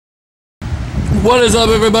What is up,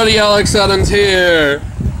 everybody? Alex Adams here.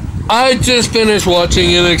 I just finished watching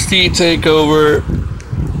NXT TakeOver.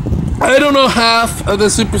 I don't know half of the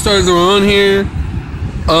superstars that were on here,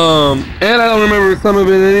 and I don't remember some of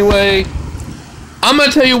it anyway. I'm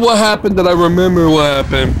gonna tell you what happened that I remember what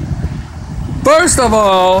happened. First of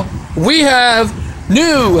all, we have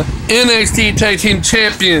new NXT Tag Team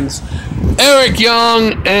Champions, Eric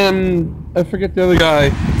Young and I forget the other guy,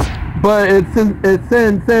 but it's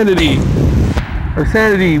Insanity. Or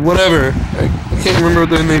Sanity, whatever. I can't remember what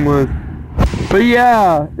their name was. But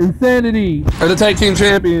yeah, Insanity are the Tag Team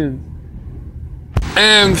Champions.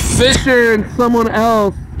 And Fisher and someone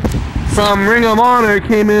else from Ring of Honor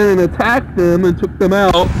came in and attacked them and took them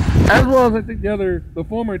out. As well as I think the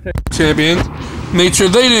former Tag Team Champions. Made sure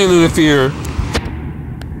they didn't interfere.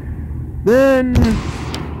 Then,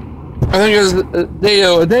 I think it was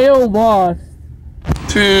Hideo. Hideo lost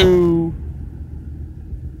to...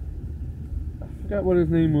 I forgot what his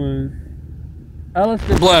name was.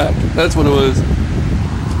 Aleister Black. That's what it was.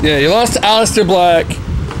 Yeah, he lost to Aleister Black.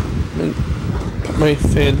 Put my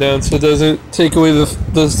fan down so it doesn't take away the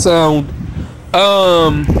sound.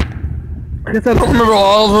 I guess I don't remember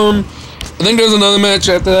all of them. I think there was another match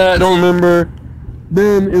after that. I don't remember.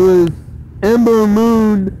 Then it was Ember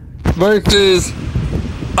Moon versus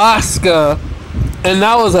Asuka, and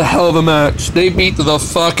that was a hell of a match. They beat the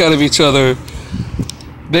fuck out of each other.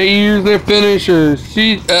 They used their finishers.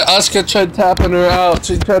 Asuka tried tapping her out.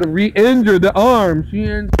 She tried to re-injure the arm. She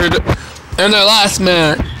injured in their last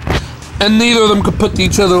match. And neither of them could put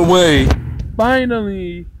each other away.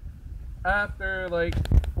 Finally, after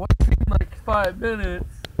what seemed like 5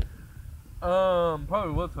 minutes,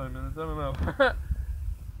 probably was 5 minutes, I don't know.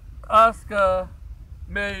 Asuka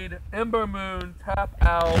made Ember Moon tap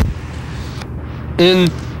out in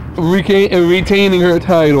retaining her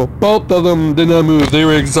title. Both of them did not move. They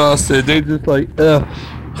were exhausted. They just they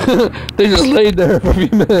just laid there for a few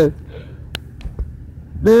minutes.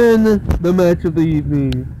 Then the match of the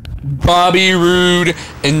evening: Bobby Roode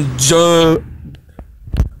and John.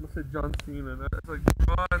 I said John Cena. That's like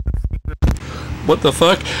John Cena. What the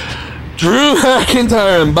fuck? Drew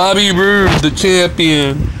McIntyre and Bobby Roode, the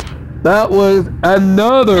champion. That was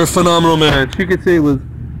another phenomenal match. You could say it was.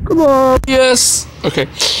 Come on. Yes. Okay.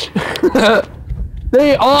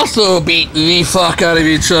 They also beat the fuck out of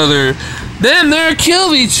each other. Then they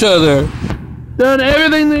killed each other. Done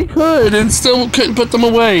everything they could and still couldn't put them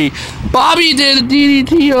away. Bobby did a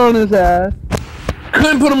DDT on his ass.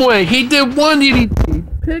 Couldn't put him away. He did one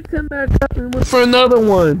DDT. Picked him back up and went for another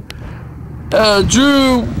one.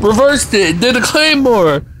 Drew reversed it. Did a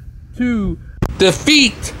Claymore to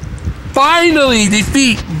finally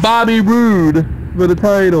defeat Bobby Roode for the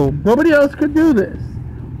title. Nobody else could do this.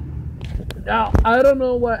 Now, I don't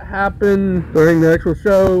know what happened during the actual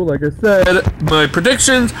show. Like I said, my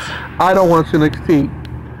predictions, I don't watch NXT.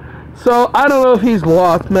 So, I don't know if he's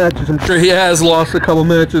lost matches. I'm sure he has lost a couple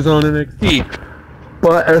matches on NXT.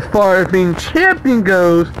 But as far as being champion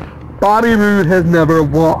goes, Bobby Roode has never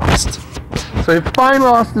lost. So, he finally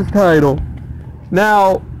lost his title.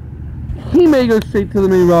 Now, he may go straight to the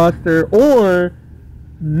main roster, or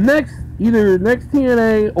either next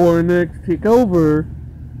TNA or next TakeOver,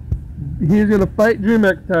 he's going to fight Drew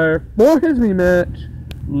McIntyre for his rematch,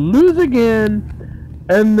 lose again,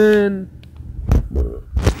 and then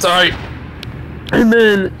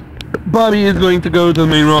Bobby is going to go to the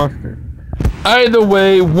main roster. Either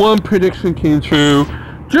way, one prediction came true.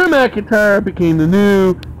 Drew McIntyre became the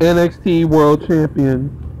new NXT World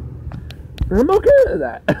Champion. I'm okay with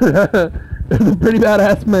that. It's a pretty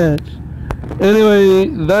badass match. Anyway,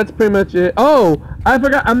 that's pretty much it. Oh, I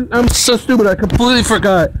forgot. I'm so stupid. I completely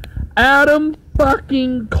forgot. Adam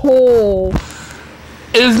fucking Cole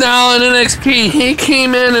is now in NXT. He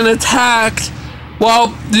came in and attacked while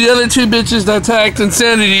the other two bitches that attacked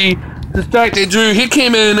Insanity distracted Drew. He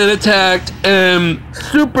came in and attacked and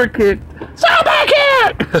super kicked. Super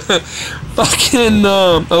kick! Fucking,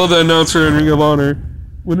 I love the announcer in Ring of Honor.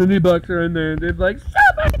 When the New Bucks are in there, they're like,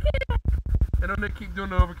 super kick! And then they keep doing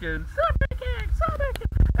the overkick. Super kick! Super kick!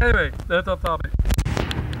 Anyway, that's off topic.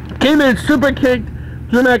 Came in, super kicked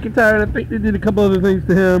Drew McIntyre, and I think they did a couple other things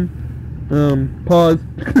to him. Pause.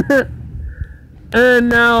 And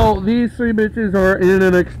now, these three bitches are in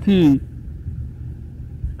NXT.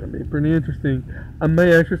 It's gonna be pretty interesting. I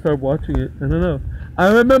may actually start watching it. I don't know.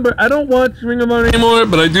 I remember, I don't watch Ring of Honor anymore,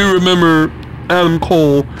 but I do remember Adam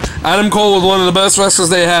Cole. Adam Cole was one of the best wrestlers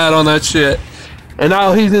they had on that shit. And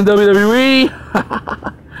now he's in WWE.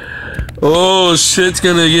 Oh, shit's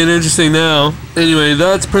gonna get interesting now. Anyway,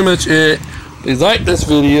 that's pretty much it. Please like this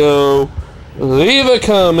video, leave a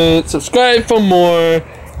comment, subscribe for more,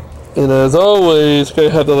 And as always, gotta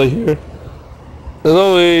have that right here. As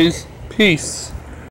always, peace.